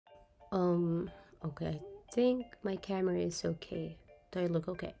Um, okay, I think my camera is okay. Do I look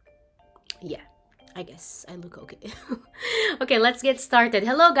okay? Yeah, I guess I look okay. Okay, let's get started.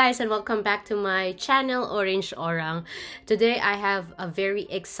 Hello guys and welcome back to my channel, Orange Orang. Today I have a very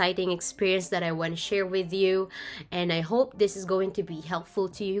exciting experience that I want to share with you, and I hope this is going to be helpful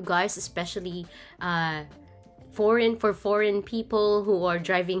to you guys, especially foreign people who are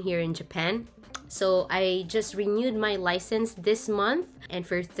driving here in Japan. So I just renewed my license this month, and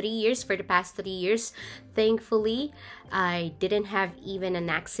for 3 years, for the past 3 years, thankfully, I didn't have even an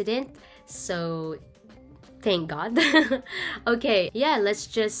accident. So thank God. Okay, yeah, let's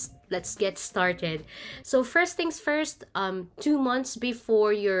get started. So first things first, 2 months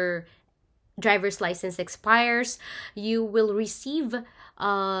before your driver's license expires, you will receive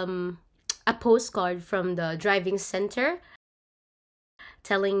a postcard from the driving center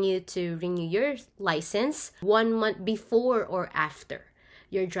telling you to renew your license 1 month before or after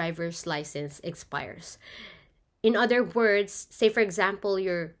your driver's license expires. In other words, say for example,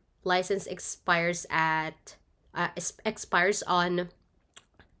 your license expires on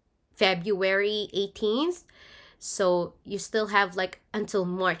February 18th. So you still have like until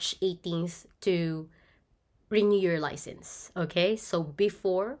March 18th to renew your license. Okay, so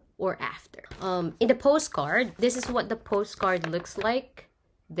before or after. In the postcard, this is what the postcard looks like.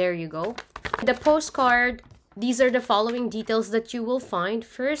 There you go. The postcard, these are the following details that you will find.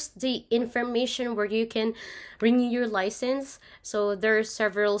 First, the information where you can renew your license. So there are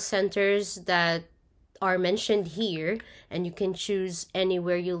several centers that are mentioned here, and you can choose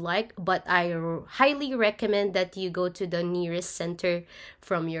anywhere you like, but I highly recommend that you go to the nearest center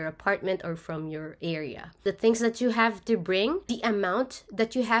from your apartment or from your area. The things that you have to bring, the amount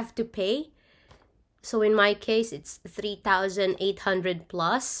that you have to pay. So in my case, it's 3,800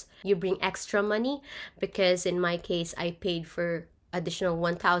 plus. You bring extra money because in my case, I paid for additional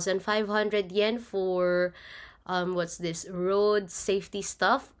 1,500 yen for what's this, road safety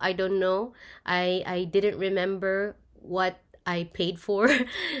stuff. I don't know. I didn't remember what I paid for.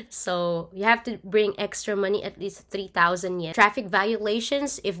 So you have to bring extra money, at least 3,000 yen. Traffic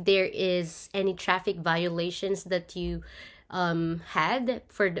violations, if there is any traffic violations that you had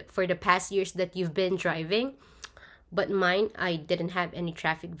for the past years that you've been driving, but mine, I didn't have any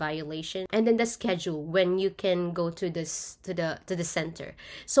traffic violation. And then the schedule when you can go to this to the center.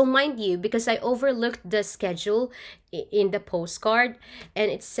 So mind you, because I overlooked the schedule in the postcard, and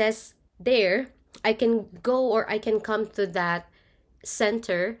it says there I can go or I can come to that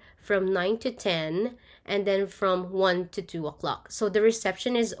center from 9 to 10 and then from 1 to 2 o'clock. So the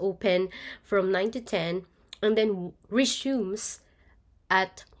reception is open from 9 to 10 and then resumes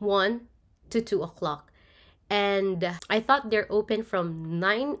at 1 to 2 o'clock. And I thought they're open from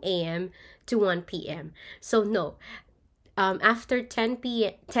 9 a.m. to 1 p.m. So no, after 10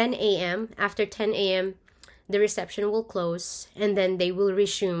 a.m., after 10 a.m., the reception will close and then they will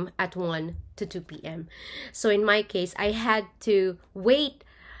resume at 1 to 2 p.m. So in my case, I had to wait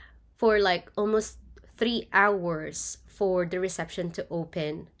for like almost 3 hours for the reception to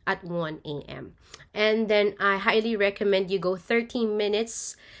open at 1 a.m. And then I highly recommend you go 13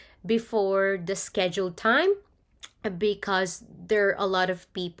 minutes before the scheduled time because there are a lot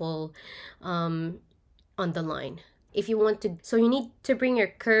of people on the line. If you want to, so you need to bring your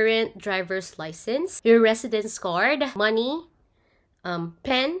current driver's license, your residence card, money,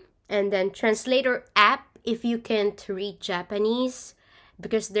 pen, and then translator app if you can't read Japanese,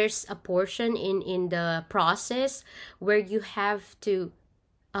 because there's a portion in the process where you have to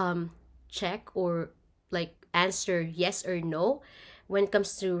check or like answer yes or no when it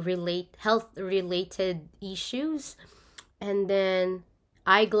comes to health related issues. And then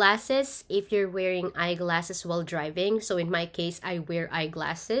eyeglasses if you're wearing eyeglasses while driving. So in my case, I wear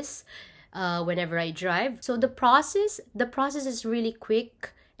eyeglasses whenever I drive. So the process is really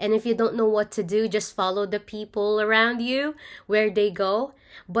quick. And if you don't know what to do, just follow the people around you where they go.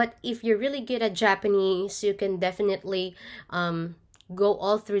 But if you're really good at Japanese, you can definitely go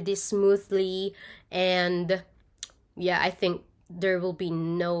all through this smoothly. And yeah, I think there will be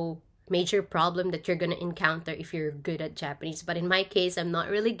no major problem that you're gonna encounter if you're good at Japanese. But in my case, I'm not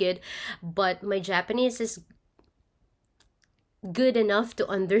really good, but my Japanese is good enough to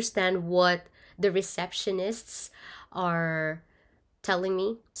understand what the receptionists are telling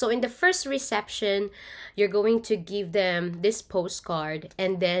me. So in the first reception, you're going to give them this postcard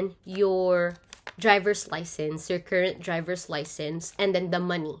and then your driver's license, your current driver's license, and then the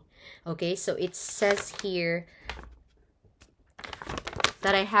money. Okay, so it says here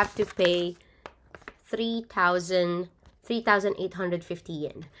that I have to pay 3,850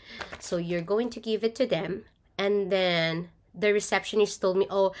 yen. So you're going to give it to them, and then the receptionist told me,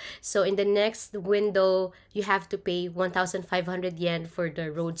 oh, so in the next window you have to pay 1,500 yen for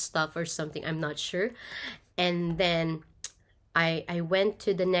the road stuff or something, I'm not sure. And then I went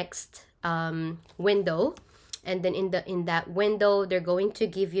to the next window, and then in that window they're going to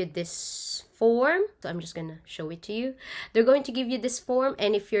give you this form. So I'm just gonna show it to you. They're going to give you this form,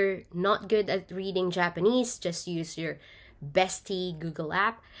 and if you're not good at reading Japanese, just use your bestie Google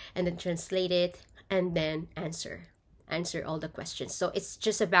app and then translate it and then answer all the questions. So it's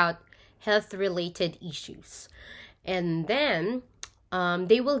just about health related issues. And then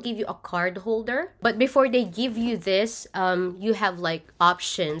they will give you a card holder. But before they give you this, you have like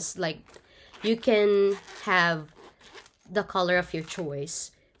options. Like you can have the color of your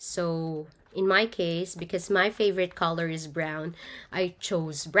choice. So in my case, because my favorite color is brown, I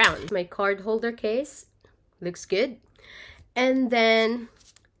chose brown. My card holder case looks good. And then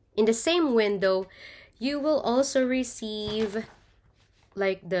in the same window, you will also receive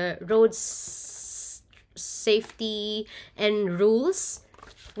like the road safety and rules,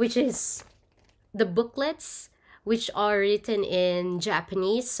 which is the booklets, which are written in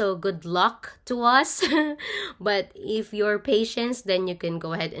Japanese. So good luck to us. But if you're patient, then you can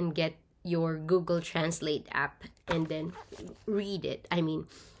go ahead and get your Google Translate app and then read it. I mean,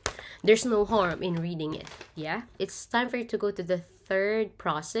 there's no harm in reading it. Yeah, it's time for you to go to the third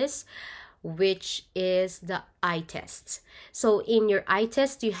process, which is the eye test. So in your eye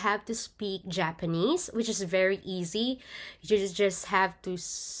test, you have to speak Japanese, which is very easy. You just have to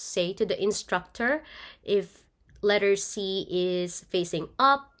say to the instructor if letter C is facing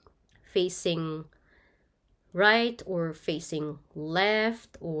up, facing right, or facing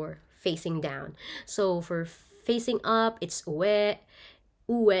left, or facing down. So for facing up, it's ue,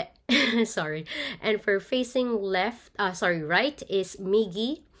 sorry. And for facing right is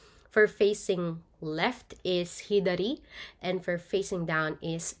migi. For facing left is hidari, and for facing down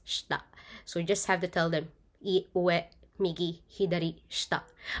is shita. So you just have to tell them ue, migi, hidari, shita.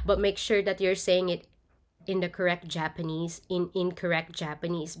 But make sure that you're saying it in the correct Japanese, in incorrect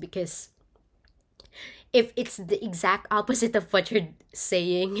Japanese, because if it's the exact opposite of what you're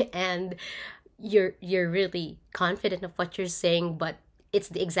saying and you're really confident of what you're saying, but it's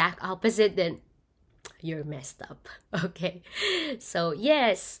the exact opposite, then you're messed up. Okay, so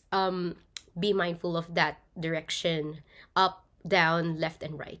yes, be mindful of that direction: up, down, left,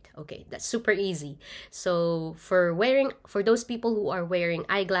 and right. Okay, that's super easy. So for those people who are wearing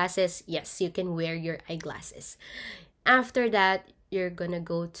eyeglasses, yes, you can wear your eyeglasses. After that, you're gonna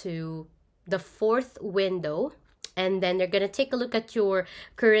go to the fourth window, and then they're gonna take a look at your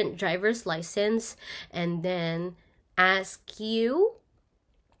current driver's license and then ask you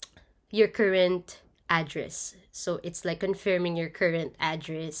your current address. So it's like confirming your current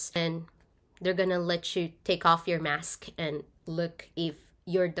address, and they're gonna let you take off your mask and look if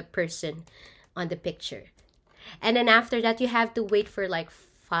you're the person on the picture. And then after that, you have to wait for like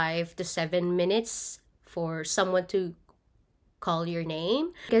 5 to 7 minutes for someone to call your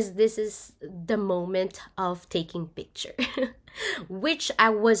name, because this is the moment of taking picture. Which I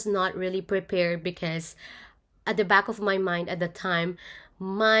was not really prepared, because at the back of my mind at the time,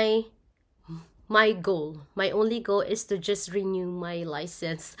 my only goal is to just renew my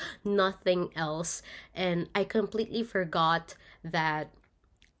license, nothing else. And I completely forgot that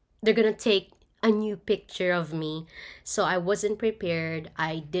they're gonna take a new picture of me. So I wasn't prepared.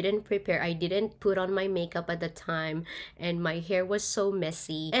 I didn't prepare. I didn't put on my makeup at the time, and my hair was so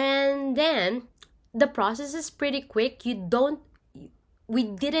messy. And then the process is pretty quick. We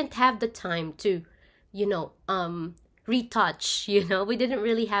didn't have the time to, retouch. We didn't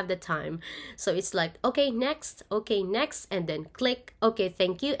really have the time. So it's like, okay, next, and then click, okay,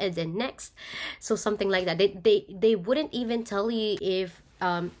 thank you, and then next. So something like that. They wouldn't even tell you if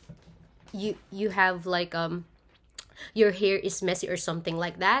you have like your hair is messy or something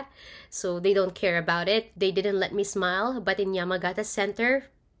like that. So they don't care about it. They didn't let me smile. But in Yamagata Center,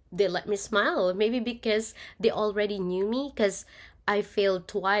 they let me smile. Maybe because they already knew me, because I failed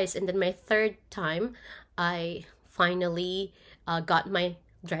twice, and then my third time I finally got my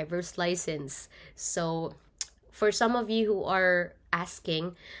driver's license. So for some of you who are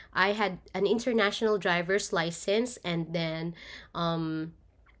asking, I had an international driver's license, and then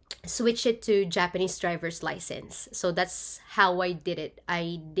switch it to Japanese driver's license. So that's how I did it.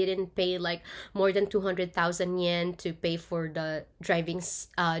 I didn't pay like more than 200,000 yen to pay for the driving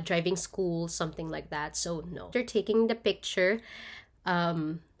school, something like that. So no. After taking the picture,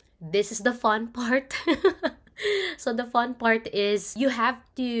 this is the fun part. So the fun part is you have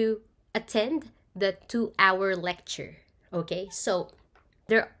to attend the 2-hour lecture. Okay, so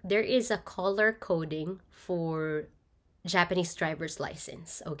there is a color coding for Japanese driver's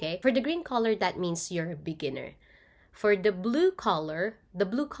license, okay? For the green color, that means you're a beginner. For the blue color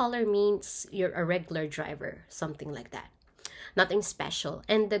means you're a regular driver, something like that. Nothing special.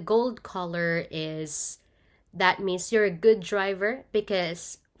 And the gold color is, that means you're a good driver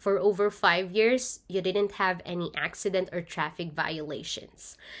because for over 5 years, you didn't have any accident or traffic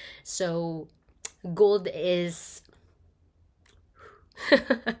violations. So gold is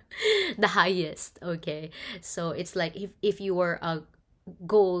the highest, okay? So it's like if you were a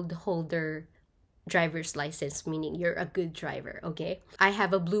gold holder driver's license, meaning you're a good driver, okay? I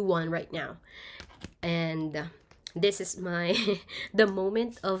have a blue one right now. And this is my the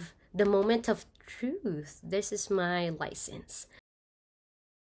moment of truth. This is my license.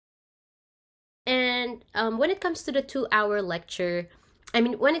 And when it comes to the 2 hour lecture,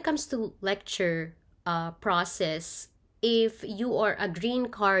 when it comes to lecture process, if you are a green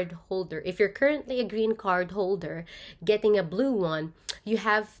card holder, if you're currently a green card holder getting a blue one, you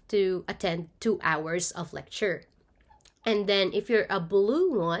have to attend 2 hours of lecture. And then if you're a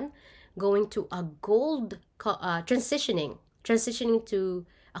blue one going to a transitioning to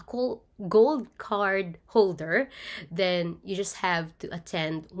a gold card holder, then you just have to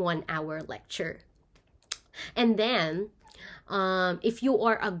attend 1 hour lecture. And then if you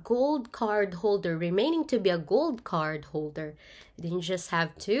are a gold card holder remaining to be a gold card holder, then you just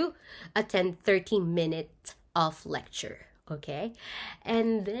have to attend 30 minutes of lecture, okay?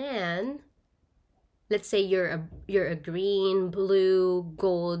 And then let's say you're a green, blue,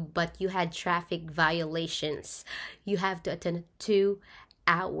 gold, but you had traffic violations. You have to attend a 2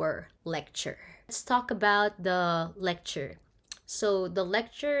 hour lecture. Let's talk about the lecture. So the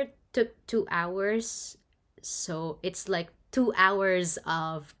lecture took 2 hours. So it's like 2 hours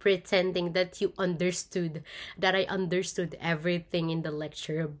of pretending that I understood everything in the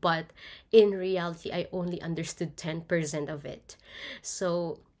lecture, but in reality, I only understood 10% of it.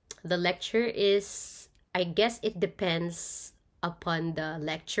 So the lecture is, I guess it depends upon the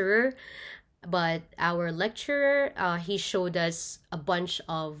lecturer, but our lecturer, he showed us a bunch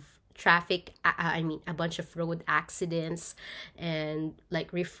of a bunch of road accidents, and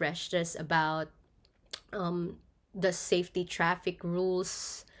like refreshed us about the safety traffic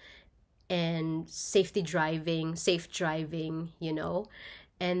rules and safe driving,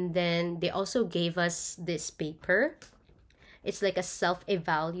 And then they also gave us this paper. It's like a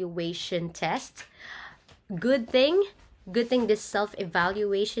self-evaluation test. Good thing this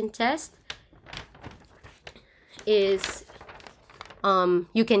self-evaluation test is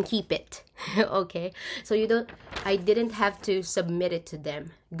you can keep it. Okay, so I didn't have to submit it to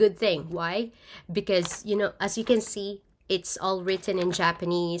them. Good thing. Why? Because as you can see, it's all written in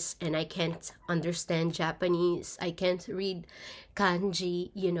Japanese, and I can't understand Japanese. I can't read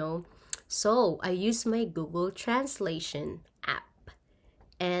kanji. So I use my Google Translation app.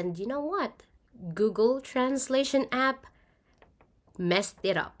 And you know what? Google Translation app messed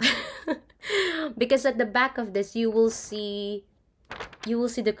it up. Because at the back of this, you will see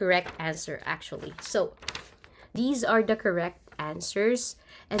the correct answer, actually. So these are the correct answers,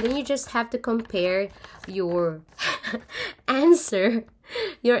 and then you just have to compare your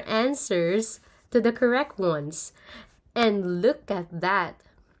your answers to the correct ones. And look at that.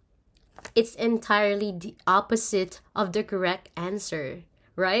 It's entirely the opposite of the correct answer,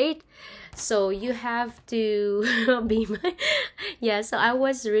 right? So you have to be so I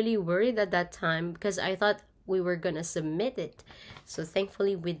was really worried at that time because I thought we were gonna submit it. So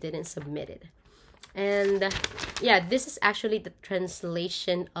thankfully we didn't submit it. And this is actually the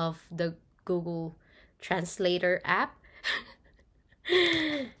translation of the Google Translator app.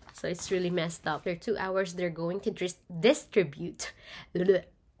 So it's really messed up. After 2 hours, they're going to distribute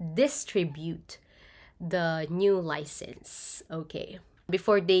the new license. Okay.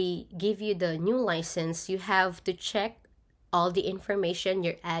 Before they give you the new license, you have to check all the information,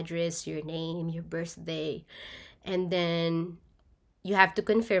 your address, your name, your birthday, and then you have to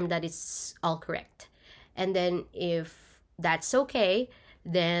confirm that it's all correct. And then if that's okay,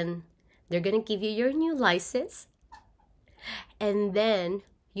 then they're gonna give you your new license, and then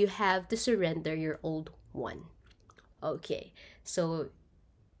you have to surrender your old one. Okay, so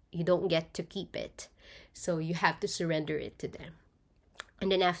you don't get to keep it, so you have to surrender it to them.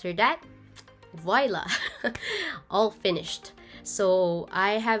 And then after that, voila, all finished. So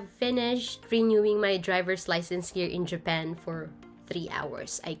I have finished renewing my driver's license here in Japan for 3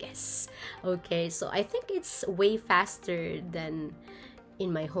 hours, I guess. Okay, so I think it's way faster than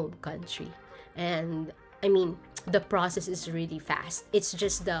in my home country. And the process is really fast. It's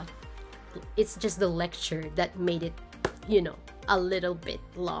just the lecture that made it, a little bit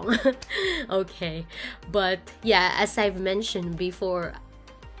long. Okay, but yeah, as I've mentioned before,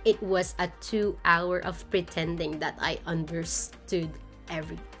 it was a 2 hour of pretending that I understood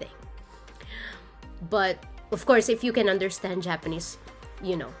everything. But of course, if you can understand Japanese,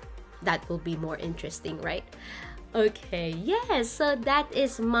 you know, that will be more interesting, right? Okay, yes, so that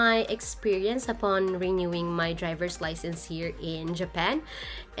is my experience upon renewing my driver's license here in Japan.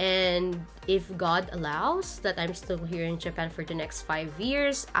 And if God allows that I'm still here in Japan for the next 5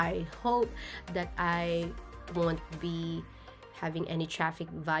 years, I hope that I won't be having any traffic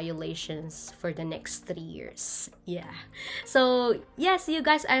violations for the next 3 years. Yeah. So, yes, you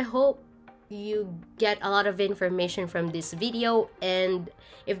guys, I hope you get a lot of information from this video, and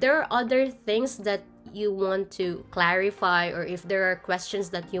if there are other things that you want to clarify, or if there are questions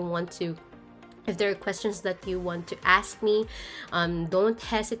that you want to ask me, don't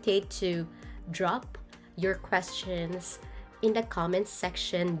hesitate to drop your questions in the comments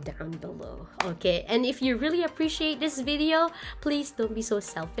section down below. Okay, and if you really appreciate this video, please don't be so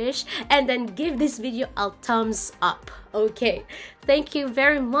selfish and then give this video a thumbs up. Okay, thank you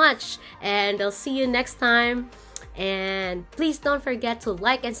very much, and I'll see you next time. And please don't forget to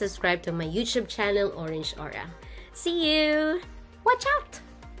like and subscribe to my YouTube channel, Orange Aura. See you. Watch out.